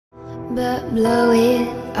But blow it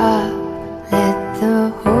up, let the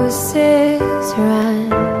horses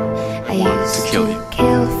run. I used to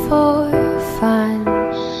kill for fun.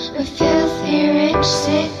 A filthy rich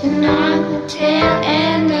sitting on the tail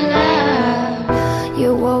end of love.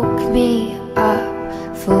 You woke me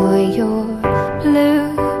up for your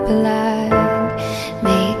blue blood,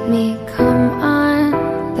 made me come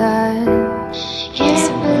undone.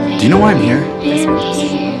 Do you know why I'm here?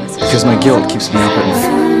 Because my guilt keeps me up at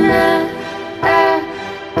night.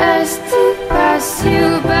 To pass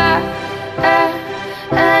you by,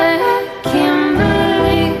 I can't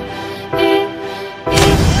believe it.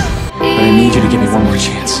 But I need you to give me one more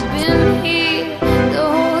chance. Been here the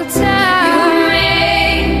whole time. You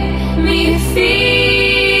made me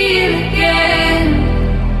feel again.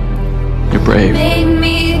 You're brave, Made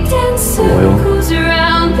me dance loyal, circles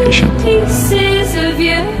around the patient. pieces of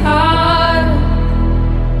your heart.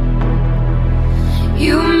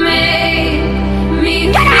 You made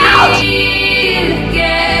me feel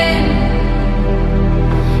again.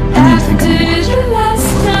 After the last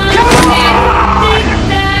time I didn't think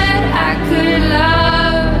that I could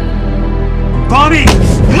love. Bonnie,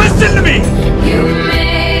 listen to me! You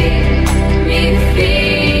made me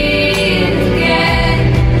feel again.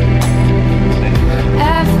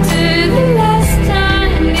 After the last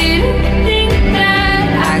time didn't think that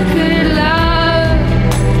I could love.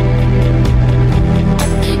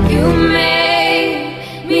 You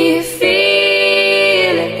made me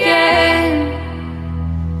feel again.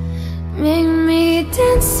 Make me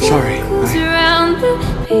dance circles around the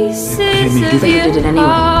pieces didn't mean to do of that. your You did it anyway.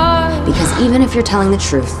 heart. Because even if you're telling the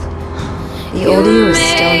truth, the old you is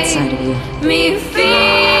still inside of you. Me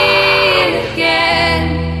feel again.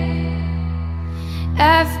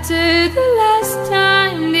 After